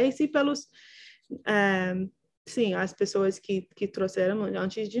ancestrais e pelos sim, as pessoas que trouxeram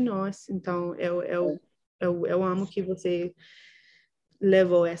antes de nós. Então eu amo que você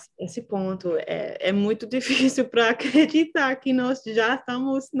levou esse ponto. É muito difícil para acreditar que nós já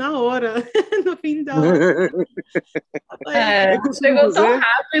estamos na hora, no fim da hora. Chegou tão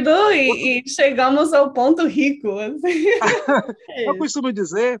rápido e chegamos ao ponto rico. Assim. Eu costumo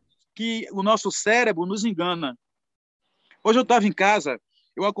dizer que o nosso cérebro nos engana. Hoje eu estava em casa,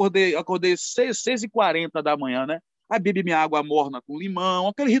 eu acordei 6h40 da manhã, né? Aí bebi minha água morna com limão,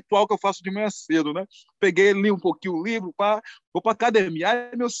 aquele ritual que eu faço de manhã cedo, né? Peguei, li um pouquinho o livro, vou para academia.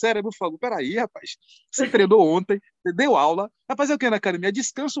 Aí meu cérebro falou, peraí, rapaz, você treinou ontem, você deu aula, vai fazer o que na academia?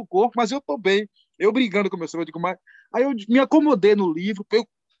 Descansa o corpo, mas eu estou bem. Eu brigando com o meu cérebro, aí eu me acomodei no livro, eu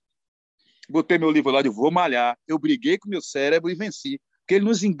botei meu livro lá de vou malhar, eu briguei com o meu cérebro e venci, porque ele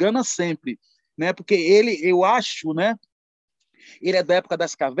nos engana sempre, né? Porque eu acho, né? Ele é da época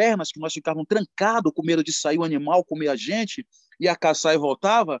das cavernas, que nós ficávamos trancados com medo de sair o animal, comer a gente, ia caçar e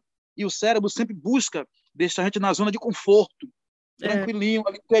voltava, e o cérebro sempre busca deixar a gente na zona de conforto, tranquilinho,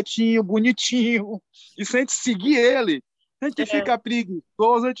 ali quietinho, bonitinho, e se a gente seguir ele, a gente fica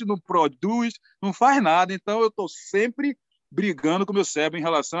preguiçoso, a gente não produz, não faz nada. Então eu estou sempre brigando com o meu cérebro em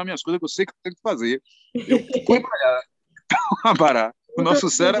relação às minhas coisas que eu sei que eu tenho que fazer. Eu fui parar. O nosso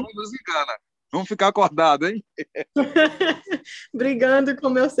cérebro nos engana. Vamos ficar acordados, hein? Brigando com o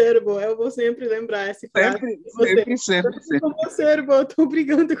meu cérebro. Eu vou sempre lembrar essa frase. Sempre. Com o meu cérebro, eu estou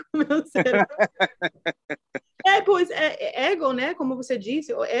brigando com o meu cérebro. Pois, ego, né? Como você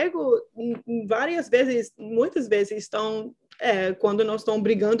disse, o ego, muitas vezes estão, quando nós estamos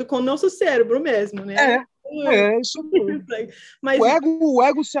brigando com o nosso cérebro mesmo, né? É isso mesmo. Mas O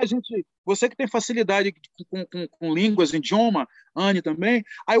ego, se a gente. Você que tem facilidade com línguas, idioma, Anne também,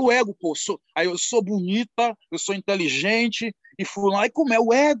 aí o ego, pô, aí eu sou bonita, eu sou inteligente, e fui lá, e como é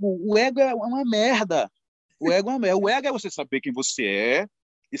o ego? O ego é uma merda. O ego é uma merda. O ego é você saber quem você é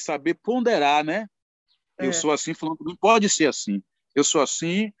e saber ponderar, né? Eu sou assim, falando, não pode ser assim. Eu sou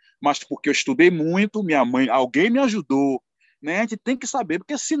assim, mas porque eu estudei muito, minha mãe, alguém me ajudou, né? A gente tem que saber,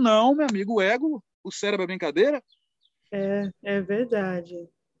 porque senão, meu amigo, o ego, o cérebro é brincadeira, é verdade.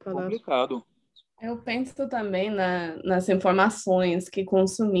 complicado. Eu penso também nas informações que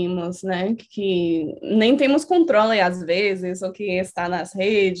consumimos, né? Que nem temos controle às vezes, o que está nas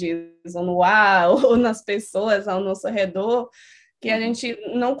redes, ou no ar, ou nas pessoas ao nosso redor, que a gente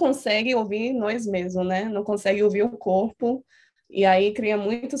não consegue ouvir nós mesmos, né? Não consegue ouvir o corpo, e aí cria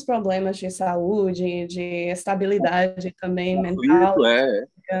muitos problemas de saúde, de estabilidade também mental, Conflito, é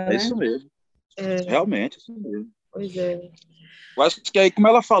né? isso mesmo. Realmente, isso mesmo. Pois é. Eu acho que aí, como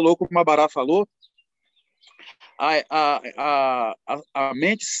ela falou, como a Bará falou, a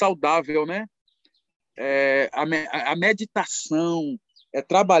mente saudável, né? A meditação, é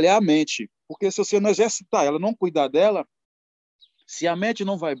trabalhar a mente. Porque se você não exercitar ela, não cuidar dela, se a mente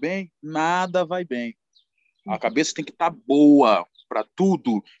não vai bem, nada vai bem. A cabeça tem que estar boa para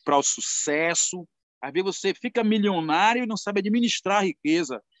tudo, para o sucesso. Às vezes você fica milionário e não sabe administrar a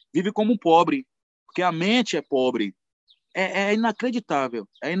riqueza, vive como um pobre, porque a mente é pobre. É inacreditável,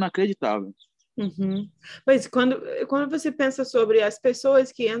 é inacreditável. Uhum. Mas quando você pensa sobre as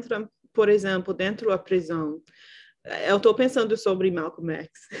pessoas que entram, por exemplo, dentro da prisão, eu estou pensando sobre Malcolm X.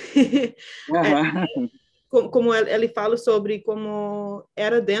 Como ele fala sobre como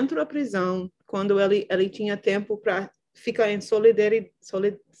era dentro da prisão, quando ele tinha tempo para ficar em solitary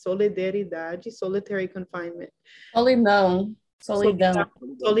confinement. Solidão.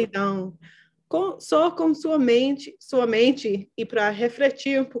 Só com sua mente e para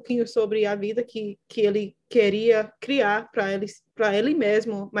refletir um pouquinho sobre a vida que ele queria criar para ele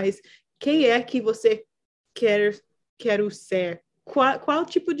mesmo, mas quem é que você quer ser? Qual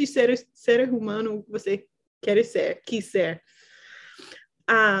tipo de ser humano você quis ser?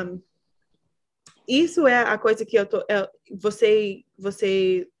 Isso é a coisa que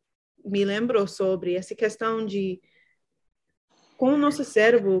você me lembrou sobre essa questão de com o nosso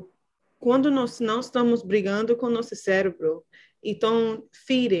cérebro, quando nós não estamos brigando com o nosso cérebro, então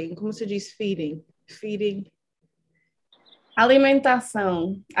feeding, como se diz feeding,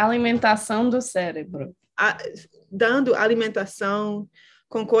 Alimentação do cérebro. Dando alimentação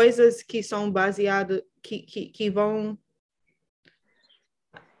com coisas que são baseadas, que vão.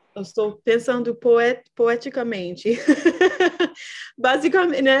 Eu estou pensando poeticamente.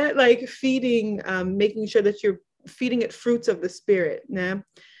 Basicamente, né? Like feeding, making sure that you're feeding it fruits of the spirit, né?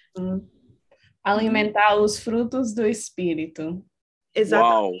 Alimentar os frutos do espírito.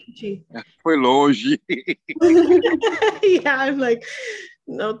 Exatamente. Uau, foi longe. Yeah, I'm like,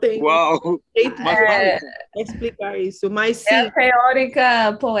 não tem jeito de explicar isso, mas sim. É a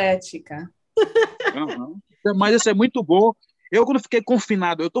teórica poética. Mas isso é muito bom. Eu, quando fiquei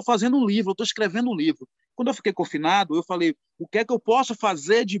confinado, eu estou fazendo um livro, eu estou escrevendo um livro. Quando eu fiquei confinado, eu falei, o que é que eu posso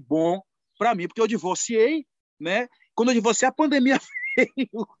fazer de bom para mim? Porque eu divorciei, né? Quando eu divorciei, a pandemia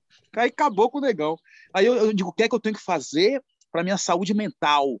veio, aí acabou com o negão. Aí eu digo, o que é que eu tenho que fazer para minha saúde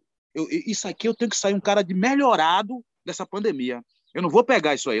mental? Isso aqui eu tenho que sair um cara de melhorado dessa pandemia. Eu não vou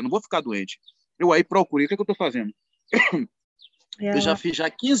pegar isso aí, eu não vou ficar doente. Eu aí procurei, o que é que eu estou fazendo? Eu já fiz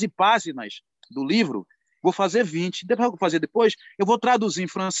 15 páginas do livro, vou fazer 20. Depois eu vou fazer depois, eu vou traduzir em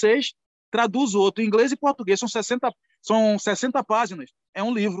francês, traduzo outro em inglês e português. São 60 páginas. É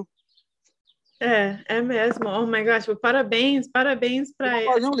um livro. É mesmo. Oh my gosh, parabéns para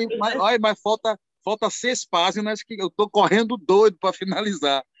ele. Um livro, mas falta 6 páginas que eu estou correndo doido para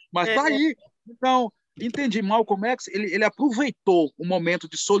finalizar. Mas tá aí. Então, entendi. Malcolm X, ele aproveitou o momento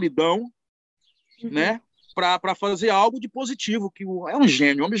de solidão, né, para fazer algo de positivo, que é um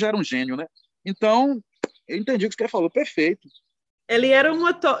gênio, o homem já era um gênio, né? Então, eu entendi o que você falou, perfeito. Ele era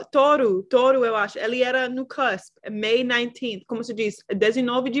touro, eu acho. Ele era no cusp, May 19th, como se diz,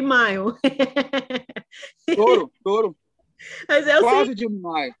 19 de maio. Touro. Mas eu quase sei... de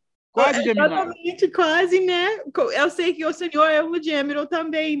maio. Quase de maio. Exatamente, quase, né? Eu sei que o senhor é um gêmeo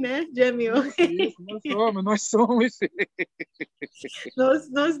também, né? Gêmeo. Isso, nós somos.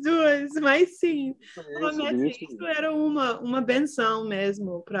 Nós duas, mas sim. Isso era uma benção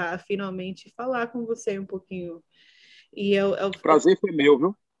mesmo, para finalmente falar com você um pouquinho. E prazer foi meu,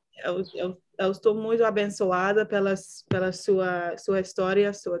 viu? Eu estou muito abençoada pela sua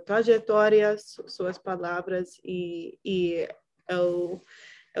história, sua trajetória, suas palavras, e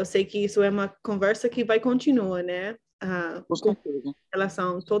eu sei que isso é uma conversa que vai continuar, né? Com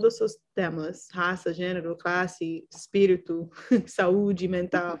relação a todos os temas, raça, gênero, classe, espírito, saúde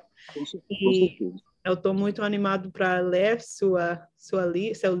mental. E eu estou muito animado para ler seu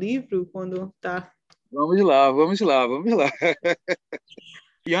livro quando tá. Vamos lá, vamos lá, vamos lá.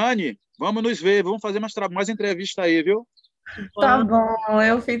 Yane, vamos nos ver, vamos fazer mais entrevista aí, viu? Tá bom,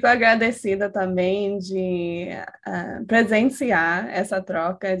 eu fico agradecida também de presenciar essa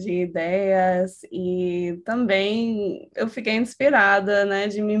troca de ideias e também eu fiquei inspirada, né,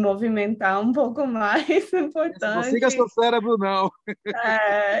 de me movimentar um pouco mais, importante. Não siga seu cérebro, não.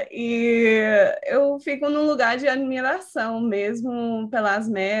 E eu fico num lugar de admiração mesmo pelas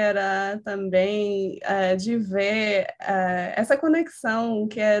Mera, também de ver essa conexão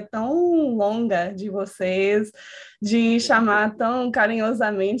que é tão longa de vocês, de chamar tão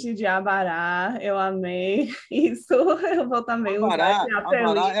carinhosamente de Abará. Eu amei isso. Eu vou também usar esse apelido.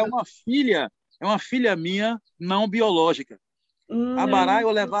 Abará é uma filha minha não biológica. Abará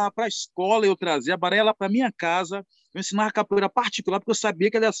eu levava para a escola, eu trazia. Abará ela para minha casa, eu ensinava capoeira particular, porque eu sabia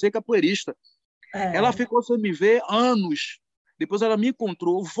que ela ia ser capoeirista. Ela ficou sem me ver anos. Depois ela me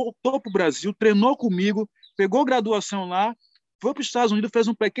encontrou, voltou para o Brasil, treinou comigo, pegou graduação lá, foi para os Estados Unidos, fez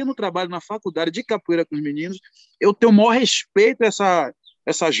um pequeno trabalho na faculdade de capoeira com os meninos. Eu tenho o maior respeito a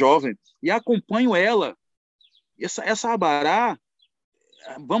essa jovem e acompanho ela. Essa Abará,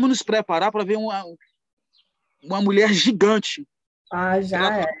 vamos nos preparar para ver uma mulher gigante.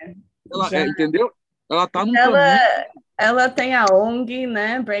 Já entendeu? Ela está num caminho. Ela tem a ONG,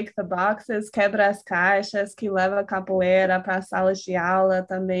 né? Break the Boxes, quebra as caixas, que leva a capoeira para salas de aula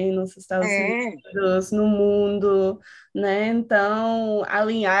também nos Estados Unidos, no mundo, né? Então, a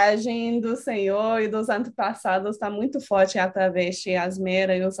linhagem do Senhor e dos antepassados está muito forte através de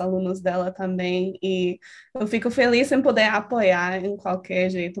Asmera e os alunos dela também. E eu fico feliz em poder apoiar em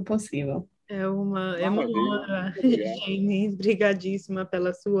qualquer jeito possível. É uma honra, Jane. Obrigadíssima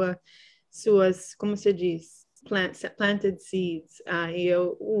pela suas, como se diz? Planted seeds.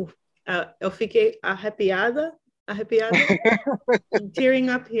 Eu fiquei arrepiada, tearing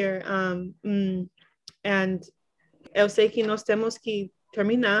up here. And eu sei que nós temos que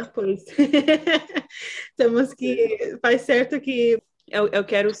terminar, pois faz certo que eu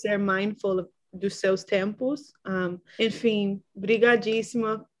quero ser mindful dos seus tempos. Enfim,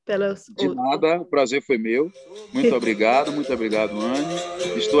 brigadíssima. De nada, o prazer foi meu. Muito obrigado,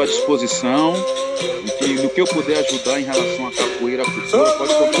 Anne. Estou à disposição. E no que eu puder ajudar em relação à capoeira futura,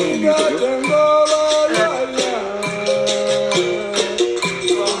 pode contar comigo,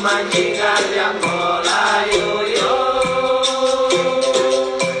 viu?